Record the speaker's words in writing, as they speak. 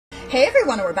Hey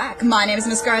everyone, we're back. My name is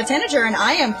MissScarletTanager, and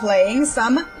I am playing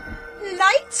some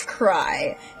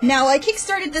NightCry. Now, I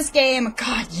kickstarted this game,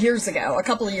 God, years ago, a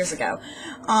couple of years ago.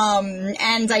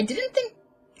 And I didn't think...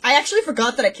 I actually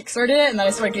forgot that I kickstarted it, and then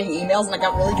I started getting emails, and I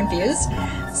got really confused.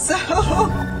 So,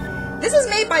 this is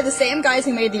made by the same guys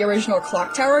who made the original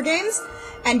Clock Tower games,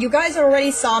 and you guys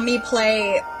already saw me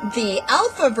play the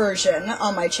alpha version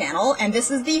on my channel, and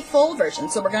this is the full version,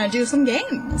 so we're gonna do some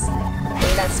games.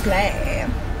 Let's play.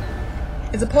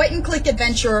 It's a point-and-click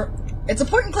adventure. It's a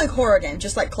point-and-click horror game,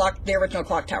 just like the original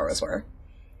Clock Towers were.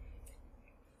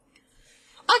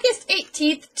 August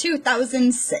 18th,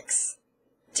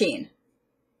 2016.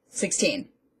 16.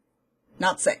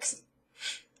 Not 6.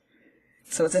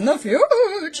 So it's in the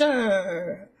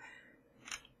future!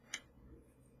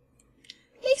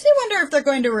 Makes me wonder if they're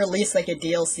going to release, like, a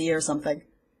DLC or something.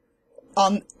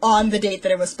 On the date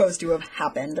that it was supposed to have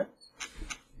happened.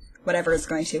 Whatever is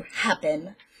going to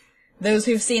happen. Those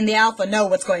who've seen the alpha know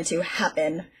what's going to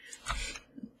happen.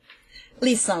 At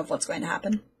least some of what's going to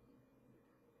happen.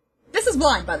 This is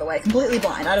blind, by the way. Completely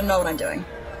blind. I don't know what I'm doing.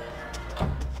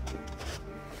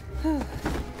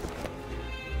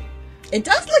 It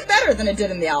does look better than it did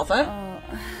in the alpha.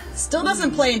 Still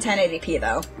doesn't play in 1080p,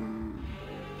 though.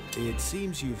 It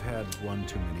seems you've had one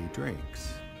too many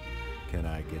drinks. Can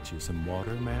I get you some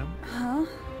water, ma'am? Huh?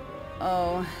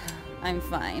 Oh, I'm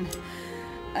fine.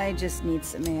 I just need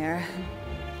some air.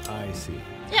 I see.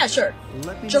 Yeah, sure.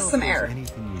 Let me just know some if there's air.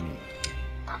 Anything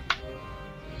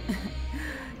you need.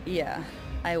 Yeah,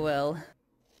 I will.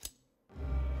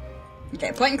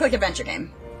 Okay, point-and-click adventure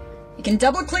game. You can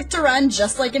double-click to run,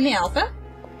 just like in the alpha.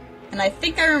 And I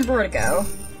think I remember where to go.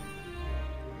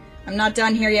 I'm not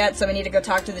done here yet, so we need to go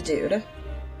talk to the dude.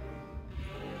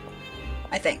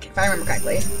 I think, if I remember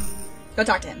correctly. Go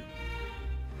talk to him.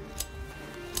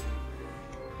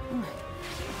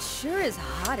 It sure is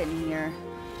hot in here.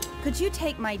 Could you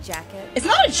take my jacket? It's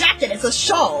not a jacket, it's a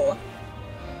shawl!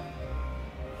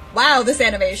 Wow, this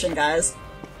animation, guys.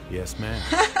 Yes, ma'am.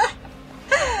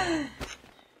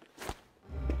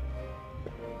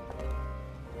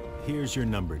 Here's your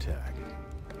number tag.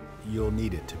 You'll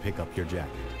need it to pick up your jacket.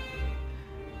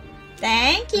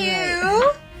 Thank you!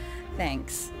 Right.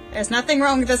 Thanks. There's nothing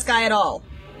wrong with this guy at all.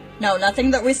 No,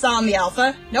 nothing that we saw in the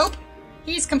alpha. Nope.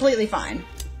 He's completely fine.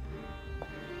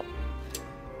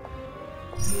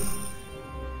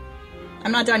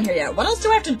 I'm not done here yet. What else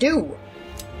do I have to do? Do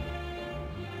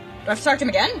I have to talk to him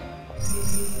again?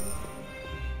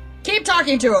 Keep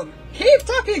talking to him! Keep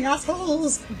talking,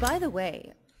 assholes! By the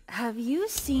way, have you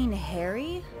seen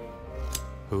Harry?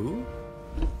 Who?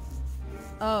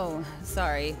 Oh,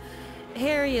 sorry.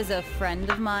 Harry is a friend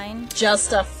of mine.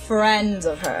 Just a friend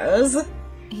of hers.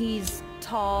 He's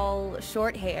tall,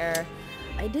 short hair.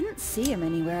 I didn't see him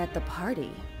anywhere at the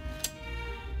party.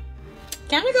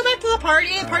 Can we go back to the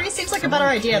party? The party seems like a better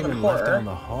idea than Left horror. down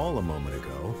the hall a moment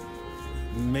ago.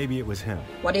 Maybe it was him.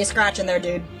 What are you scratching there,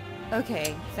 dude?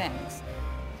 Okay, thanks.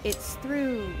 It's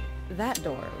through that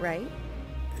door, right?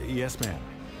 Yes, ma'am.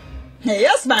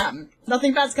 Yes, ma'am!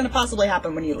 Nothing bad's gonna possibly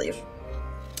happen when you leave.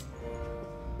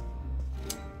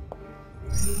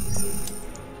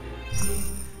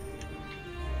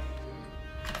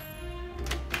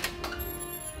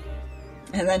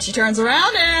 And then she turns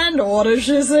around and what does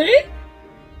she see?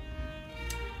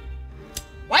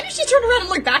 Why did she turn around and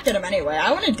look back at him anyway?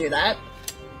 I wouldn't do that.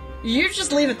 You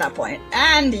just leave at that point.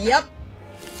 And, yep.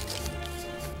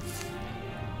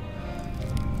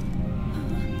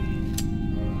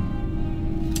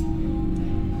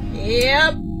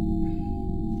 Yep.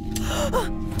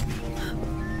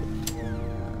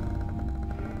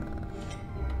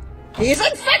 He's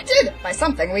infected by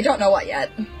something. We don't know what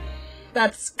yet.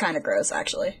 That's kind of gross,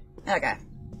 actually. Okay.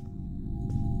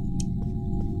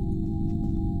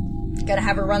 Gotta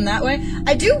have her run that way.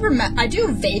 I do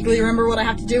vaguely remember what I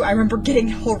have to do. I remember getting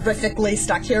horrifically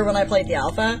stuck here when I played the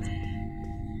alpha.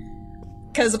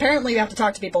 Because apparently you have to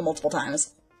talk to people multiple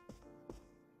times.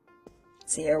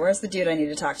 Let's see here, where's the dude I need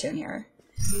to talk to in here?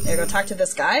 There, go talk to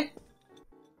this guy.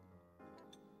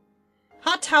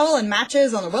 Hot towel and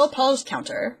matches on the well-polished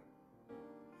counter.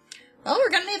 Well,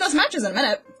 we're gonna need those matches in a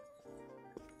minute.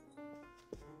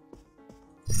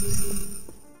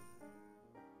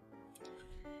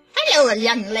 Hello,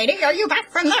 young lady. Are you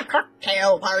back from the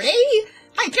cocktail party?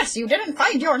 I guess you didn't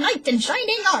find your knight in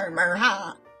shining armor,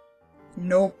 huh?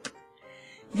 Nope.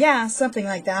 Yeah, something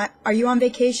like that. Are you on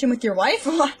vacation with your wife?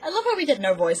 I love how we get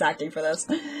no voice acting for this.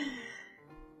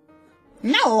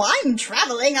 No, I'm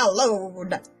traveling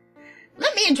alone.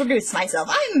 Let me introduce myself.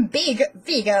 I'm Big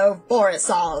Vigo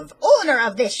Borisov, owner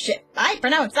of this ship. I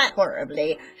pronounced that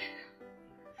horribly.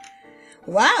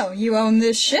 Wow, you own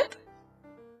this ship?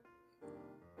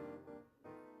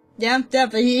 Yeah,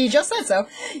 but he just said so.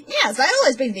 Yes, I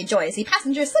always bring thee joy, see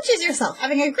passengers such as yourself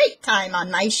having a great time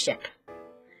on my ship.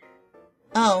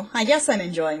 Oh, I guess I'm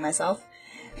enjoying myself.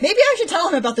 Maybe I should tell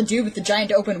him about the dude with the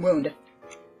giant open wound.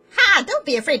 Ha! Don't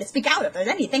be afraid to speak out if there's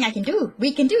anything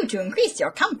we can do to increase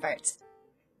your comfort.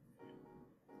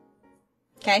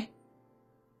 Okay.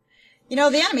 You know,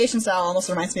 the animation style almost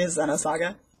reminds me of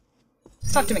Xenosaga.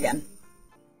 Talk to him again.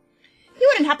 You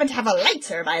wouldn't happen to have a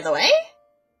lighter, by the way?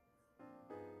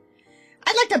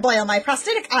 I'd like to boil my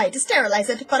prosthetic eye to sterilize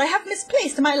it, but I have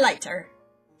misplaced my lighter.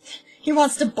 He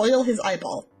wants to boil his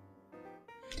eyeball.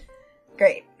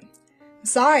 Great.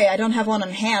 Sorry, I don't have one on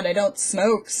hand. I don't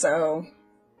smoke, so...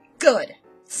 Good.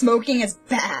 Smoking is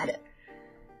bad.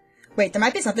 Wait, there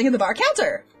might be something in the bar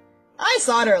counter. I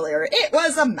saw it earlier. It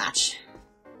was a match.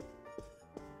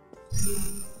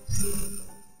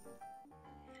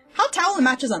 Hot towel and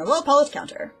matches on a well-polished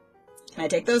counter. Can I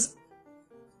take those?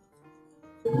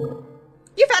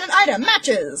 You found an item!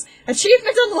 Matches!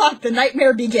 Achievement unlocked! The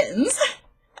nightmare begins!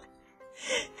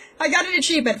 I got an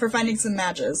achievement for finding some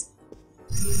matches.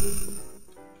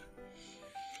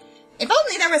 If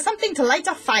only there was something to light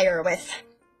a fire with.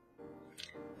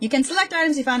 You can select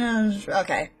items you found in...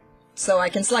 Okay. So I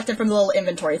can select it from the little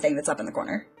inventory thing that's up in the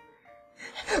corner.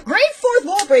 Great fourth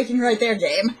wall breaking right there,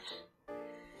 game!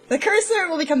 The cursor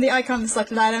will become the icon of the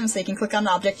selected item, so you can click on an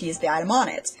object to use the item on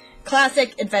it.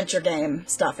 Classic adventure game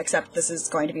stuff, except this is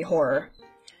going to be horror.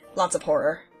 Lots of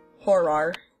horror.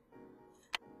 Horror.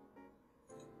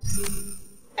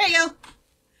 There you go.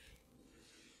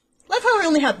 Love how we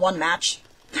only had one match.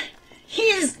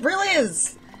 Really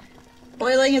is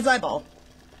boiling his eyeball.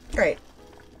 Great.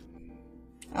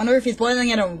 I wonder if he's boiling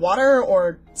it in water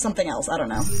or something else. I don't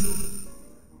know.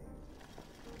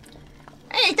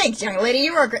 Hey, thanks, young lady.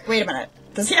 You are great. Wait a minute.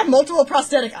 Does he have multiple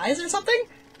prosthetic eyes or something?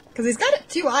 Because he's got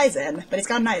 2 eyes in, but he's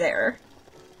got an eye there.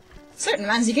 Certain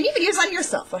ones you can even use on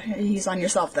yourself. Use on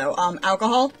yourself, though.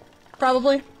 Alcohol?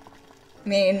 Probably. I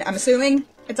mean, I'm assuming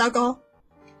it's alcohol.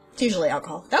 It's usually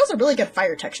alcohol. That was a really good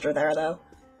fire texture there, though.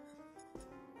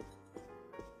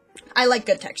 I like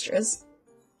good textures.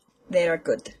 They are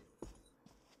good.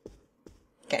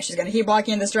 Okay, she's gonna keep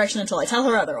walking in this direction until I tell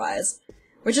her otherwise.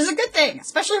 Which is a good thing,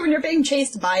 especially when you're being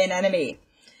chased by an enemy.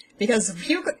 Because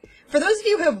for those of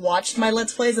you who have watched my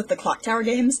Let's Plays of the Clock Tower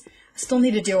games, I still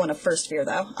need to do one of First Fear,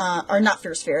 though. Or not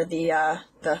First Fear,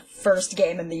 the first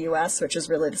game in the US, which is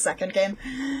really the second game.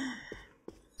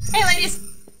 Hey, ladies!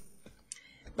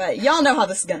 But y'all know how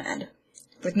this is gonna end.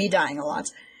 With me dying a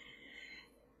lot.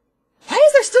 Why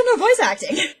is there still no voice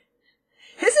acting?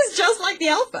 This is just like the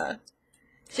alpha.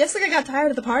 Jessica got tired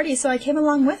of the party, so I came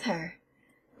along with her.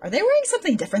 Are they wearing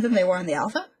something different than they were in the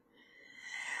alpha?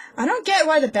 I don't get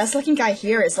why the best-looking guy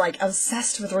here is, like,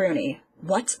 obsessed with Rooney.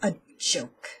 What a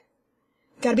joke.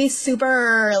 Gotta be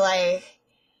super, like...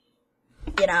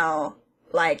 You know,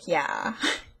 like, yeah.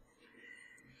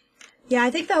 Yeah, I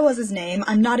think that was his name.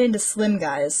 I'm not into slim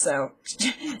guys, so...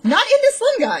 Not into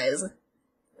slim guys!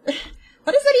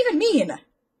 What does that even mean?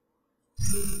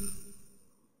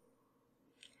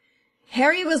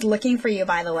 Harry was looking for you,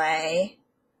 by the way.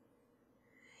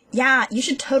 Yeah, you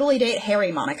should totally date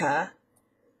Harry, Monica.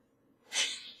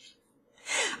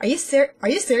 Are you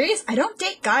serious? I don't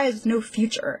date guys with no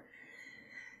future.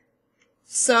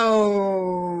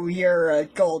 So, you're a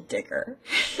gold digger.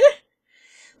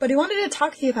 But he wanted to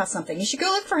talk to you about something. You should go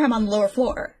look for him on the lower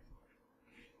floor.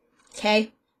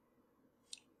 Okay?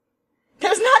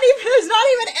 There's not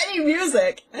even any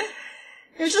music.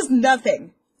 There's just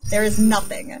nothing. There is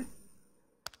nothing.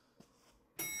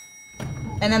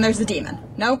 And then there's the demon.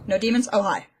 No? No demons? Oh,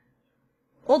 hi.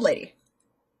 Old lady.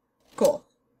 Cool.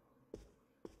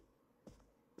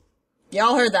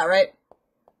 Y'all heard that, right?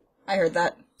 I heard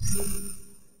that.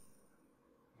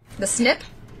 The snip?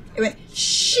 It went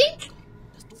shink!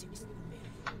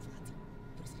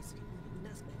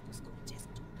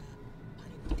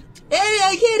 Hey,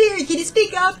 I can't hear you. Can you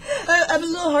speak up? I'm a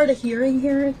little hard of hearing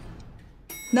here.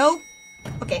 No?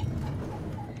 Okay.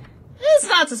 It's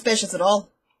not suspicious at all.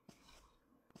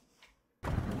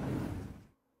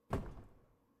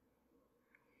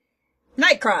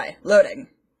 NightCry. Loading.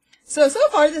 So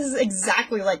far this is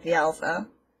exactly like the alpha.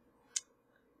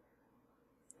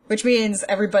 Which means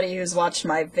everybody who's watched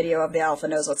my video of the alpha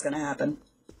knows what's gonna happen.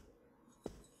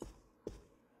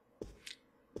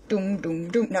 Doom, doom,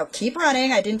 doom. No, keep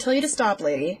running. I didn't tell you to stop,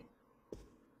 lady.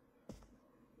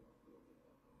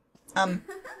 Demon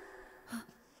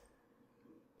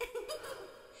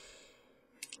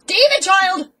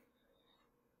child!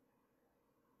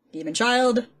 Demon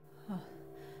child.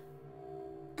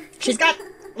 She's got,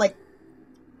 like,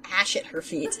 ash at her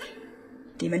feet.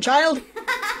 Demon child.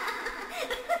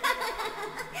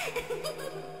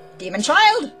 Demon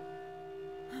child!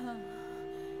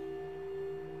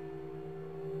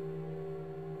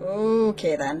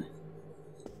 Okay, then.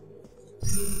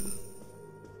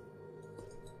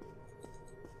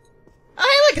 Oh,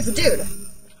 hey, look, it's a dude.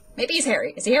 Maybe he's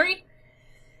Harry. Is he Harry?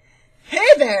 Hey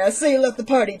there, so you left the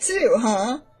party too,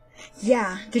 huh?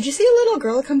 Yeah, did you see a little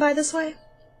girl come by this way?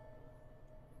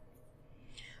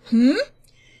 Hmm?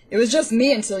 It was just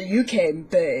me until you came,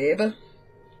 babe.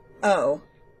 Oh.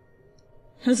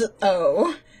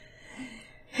 Oh.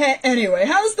 Hey, anyway,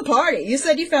 how's the party? You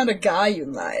said you found a guy you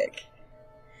like.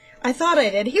 I thought I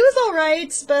did. He was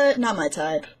alright, but not my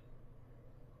type.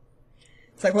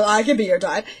 It's like, well, I can be your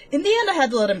type. In the end, I had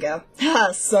to let him go.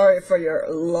 Ha, sorry for your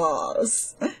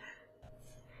loss.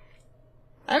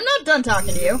 I'm not done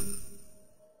talking to you.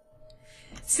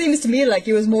 Seems to me like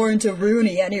he was more into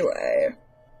Rooney anyway.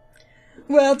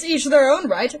 Well, to each their own,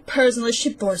 right? Personally, she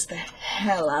bores the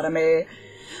hell out of me.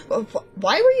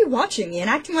 Why were you watching me and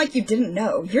acting like you didn't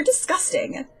know? You're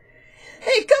disgusting.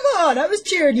 Hey, come on! I was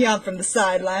cheering you on from the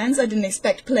sidelines. I didn't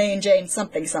expect plain Jane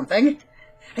something something.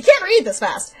 I can't read this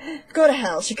fast. Go to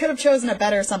hell. She could have chosen a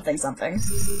better something something.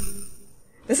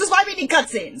 This is why we need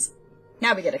cutscenes.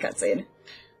 Now we get a cutscene.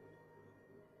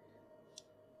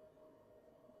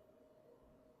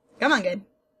 Come on, game.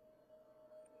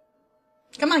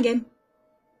 Come on, game.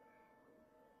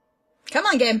 Come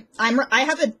on, game. I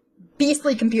have a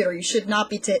beastly computer. You should not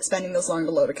be spending this long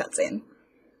to load a cutscene.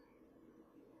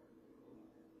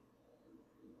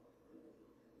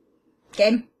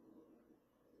 Game.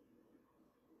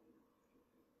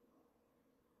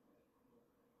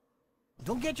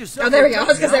 Don't get yourself. Oh, there we go. I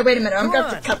was gonna say, wait a minute. I'm gonna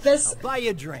have to cut this. I'll buy you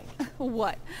a drink.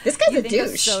 What? This guy's you a think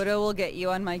douche. A soda will get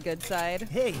you on my good side?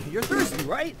 Hey, you're thirsty,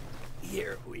 right?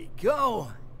 Here we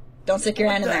go. Don't stick your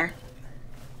hand in there.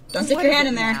 Don't stick What your is hand it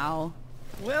in there. now?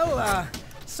 Well,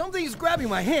 something's grabbing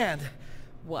my hand.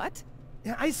 What?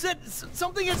 I said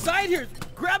something inside here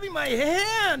grabbing my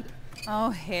hand.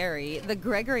 Oh, Harry, the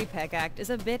Gregory Peck Act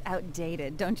is a bit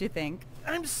outdated, don't you think?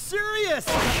 I'm serious.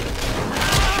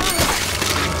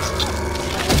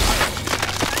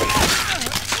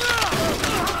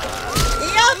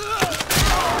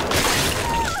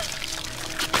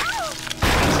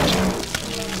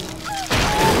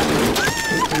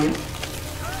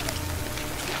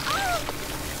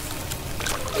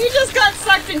 You just got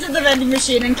sucked into the vending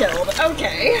machine and killed.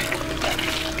 Okay.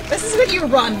 This is when you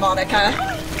run, Monica.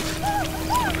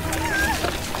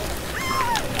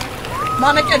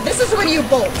 Monica, this is when you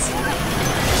bolt.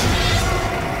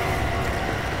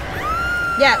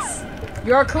 Yes.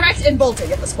 You are correct in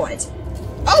bolting at this point.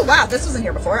 Oh, wow, this wasn't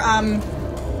here before.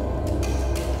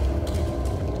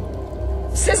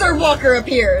 Scissor Walker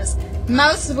appears.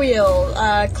 Mouse wheel.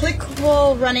 Click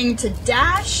while running to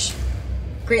dash.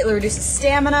 Greatly reduces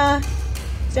stamina.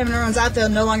 Stamina runs out, they'll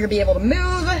no longer be able to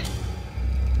move.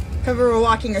 Cover while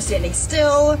walking or standing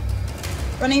still.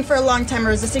 Running for a long time or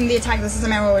resisting the attack of the scissor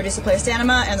man will reduce the player's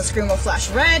stamina, and the screen will flash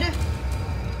red.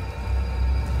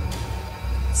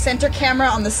 Center camera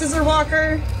on the scissor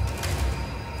walker.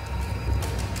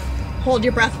 Hold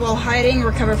your breath while hiding,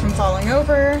 recover from falling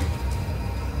over.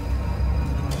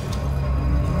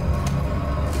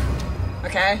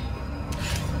 Okay.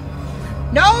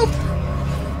 Nope!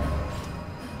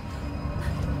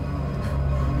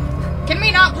 Can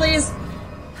we not, please?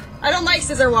 I don't like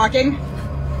scissor walking.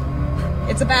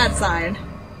 It's a bad sign.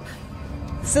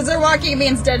 Scissor walking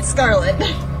means dead Scarlet.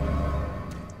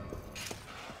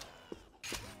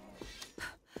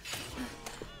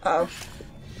 Uh-oh.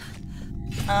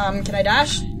 Can I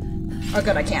dash? Oh,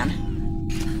 good, I can.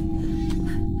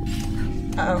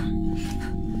 Uh-oh.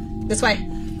 This way.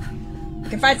 You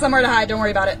can find somewhere to hide, don't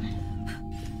worry about it.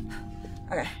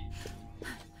 Okay.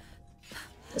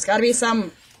 There's gotta be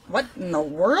some... What in the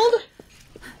world?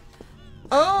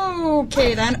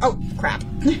 Okay, then. Oh, crap.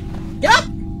 Get up!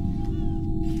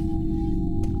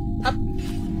 Up.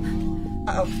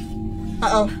 Uh-oh.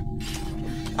 Uh-oh.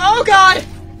 Oh, God!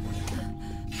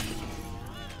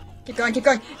 Keep going, keep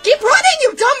going. Keep running,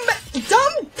 you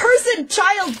dumb person,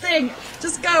 child thing!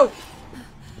 Just go.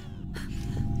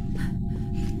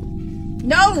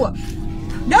 No!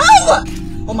 No!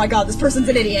 Oh my God, this person's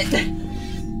an idiot.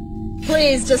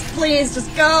 Please, just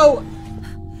go!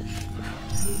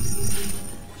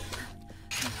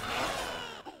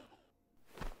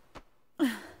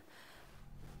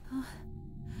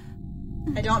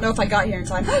 I don't know if I got here in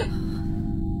time.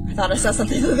 I thought I saw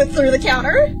something through the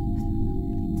counter.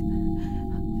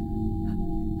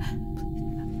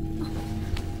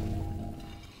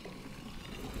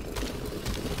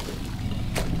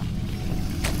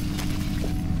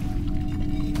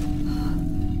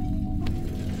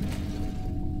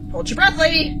 Hold your breath,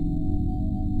 lady!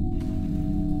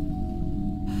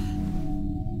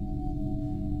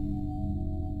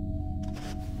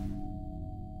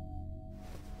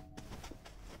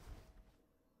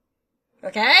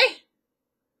 Okay?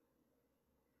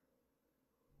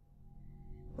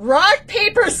 Rock,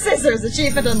 paper, scissors!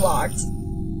 Achievement unlocked.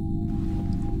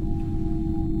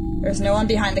 There's no one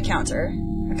behind the counter.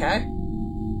 Okay.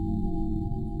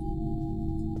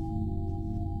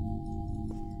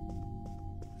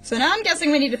 So now I'm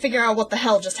guessing we need to figure out what the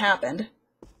hell just happened.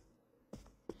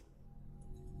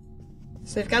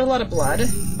 So we've got a lot of blood.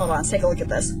 Hold on, let's take a look at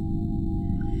this.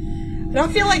 I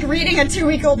don't feel like reading a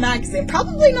 2-week-old magazine.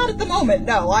 Probably not at the moment.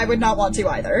 No, I would not want to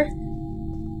either.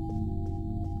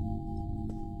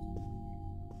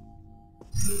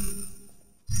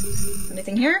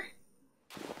 Anything here?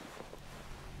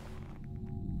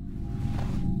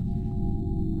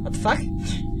 What the fuck?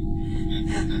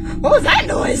 What was that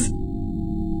noise?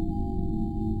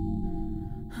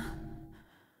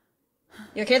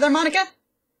 You okay there, Monica?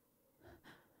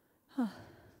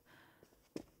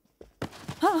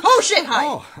 Oh shit, hi!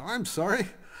 Oh, I'm sorry.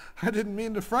 I didn't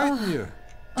mean to frighten you.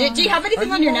 Do you have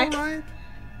anything on your neck? Right?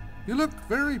 You look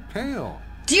very pale.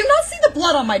 Do you not see the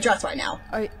blood on my dress right now?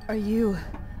 Are you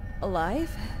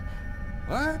alive?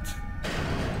 What?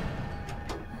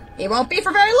 He won't be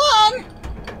for very long!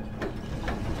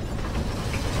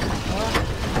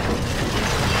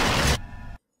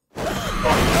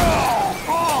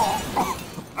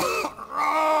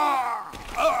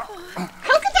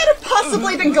 How could that have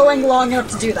possibly been going long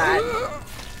enough to do that?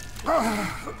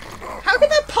 How could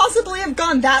that possibly have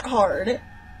gone that hard?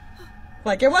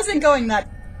 Like, it wasn't going that...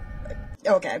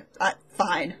 Okay,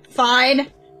 fine.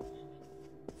 Fine.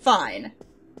 Fine.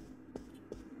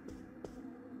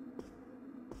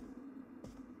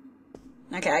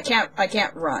 Okay, I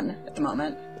can't run at the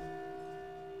moment.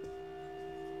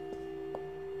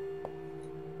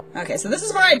 Okay, so this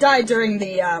is where I died during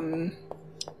the,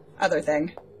 other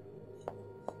thing.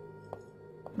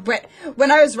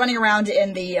 When I was running around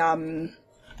in the,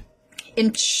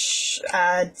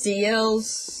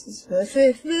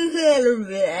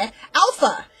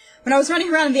 Alpha! When I was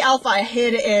running around in the Alpha, I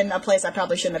hid in a place I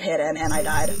probably shouldn't have hid in, and I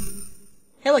died.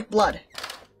 Hey, look, blood.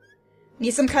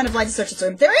 Need some kind of light to search this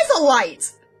room. There is a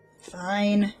light!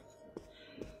 Fine.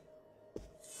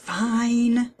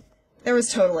 Fine. There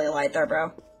was totally a light there,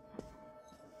 bro.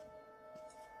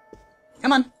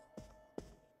 Come on.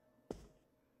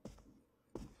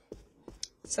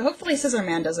 So hopefully Scissor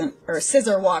Man doesn't... Or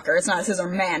Scissor Walker. It's not a Scissor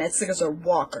Man, it's Scissor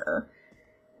Walker.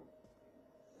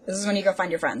 This is when you go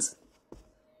find your friends.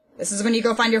 This is when you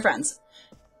go find your friends.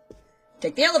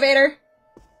 Take the elevator.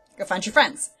 Go find your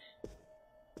friends.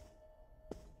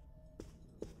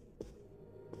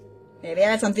 Maybe it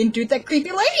had something to do with that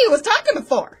creepy lady who was talking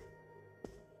before.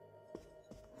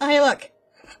 Oh, hey, look.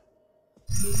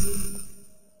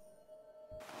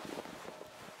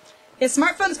 His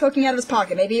smartphone's poking out of his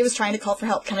pocket. Maybe he was trying to call for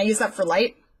help. Can I use that for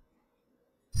light?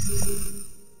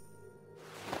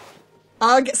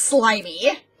 Ugh,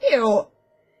 slimy. Ew.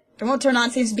 It won't turn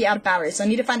on, seems to be out of battery, so I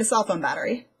need to find a cell phone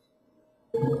battery.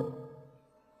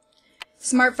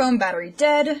 Smartphone battery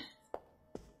dead.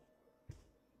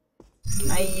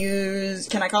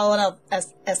 Can I call an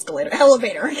escalator?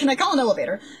 Elevator. Can I call an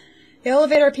elevator? The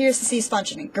elevator appears to cease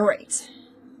functioning. Great.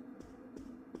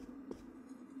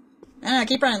 No,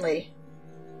 keep running, Lee.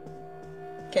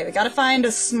 Okay, we gotta find a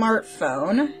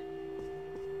smartphone.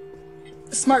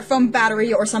 A smartphone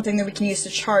battery or something that we can use to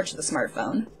charge the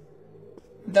smartphone.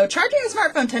 Though charging the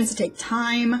smartphone tends to take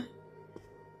time.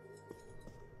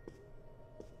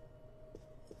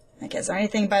 Okay, is there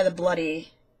anything by the bloodness?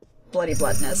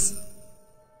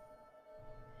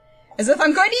 As if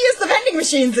I'm going to use the vending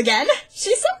machines again!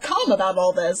 She's so calm about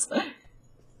all this.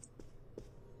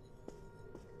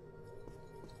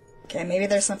 Okay, maybe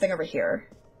there's something over here.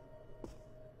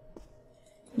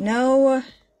 No.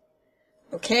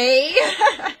 Okay.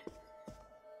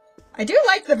 I do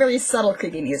like the very subtle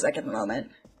creepy music at the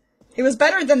moment. It was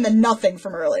better than the nothing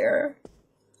from earlier.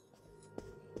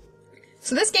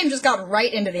 So this game just got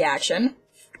right into the action.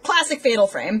 Classic Fatal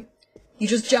Frame. You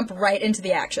just jump right into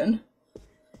the action.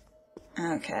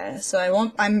 Okay,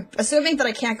 so I'm assuming that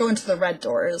I can't go into the red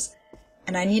doors,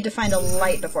 and I need to find a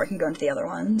light before I can go into the other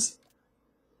ones.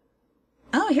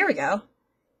 Oh, here we go.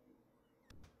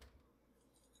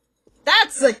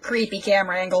 That's a creepy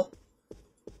camera angle.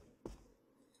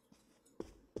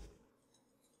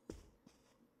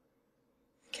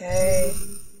 Okay.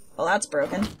 Well, that's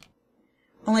broken.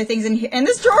 Only things in here- and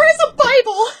this drawer is a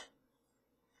Bible!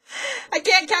 I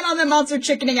can't count on the monster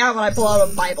chickening out when I pull out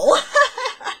a Bible.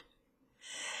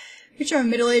 Picture of a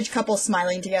middle-aged couple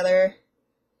smiling together.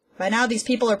 By now, these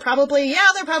people are probably- yeah,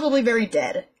 they're probably very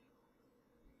dead.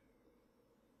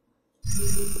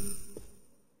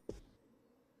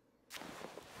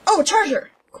 Oh,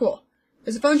 charger! Cool.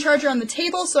 There's a phone charger on the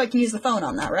table, so I can use the phone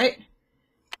on that, right?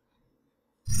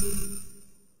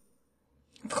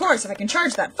 Of course, if I can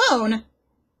charge that phone...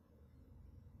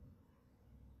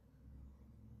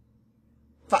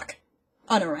 Fuck.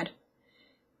 Oh, never mind.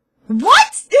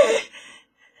 What?!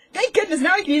 Thank goodness,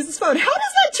 now I can use this phone. How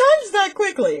does that charge that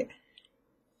quickly?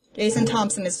 Jason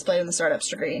Thompson is displayed on the startup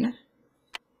screen.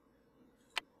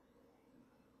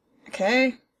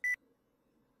 Okay.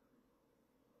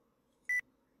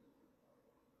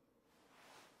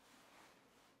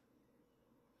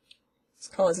 This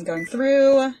call isn't going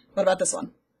through. What about this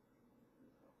one?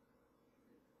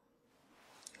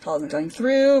 Call isn't going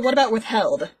through. What about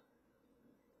withheld?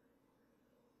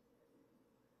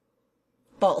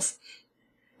 Balls.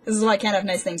 This is why I can't have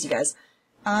nice things, you guys.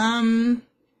 Oh,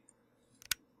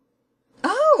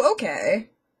 okay.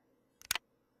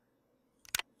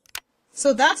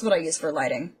 So that's what I use for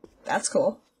lighting. That's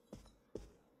cool.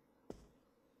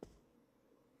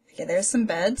 Okay, there's some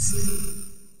beds.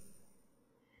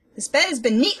 This bed has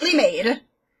been neatly made.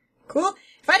 Cool.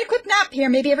 If I had a quick nap here,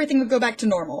 maybe everything would go back to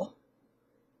normal.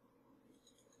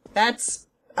 That's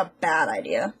a bad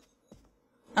idea.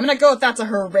 I'm gonna go with that's a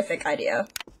horrific idea.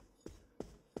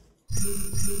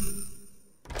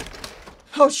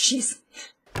 Oh, jeez.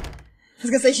 I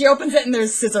was gonna say, she opens it and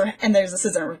there's a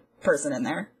scissor person in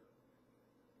there.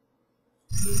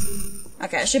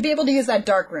 Okay, I should be able to use that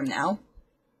dark room now.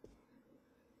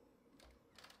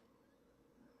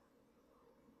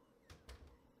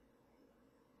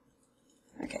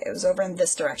 Okay, it was over in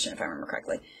this direction, if I remember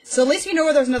correctly. So at least we know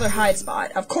where there's another hide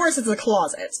spot. Of course it's a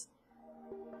closet.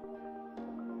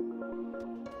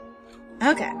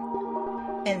 Okay.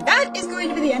 And that is going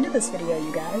to be the end of this video,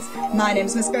 you guys. My name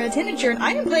is MissScarletTanager, and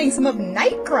I am playing some of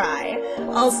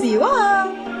NightCry. I'll see you all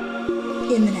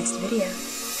in the next video.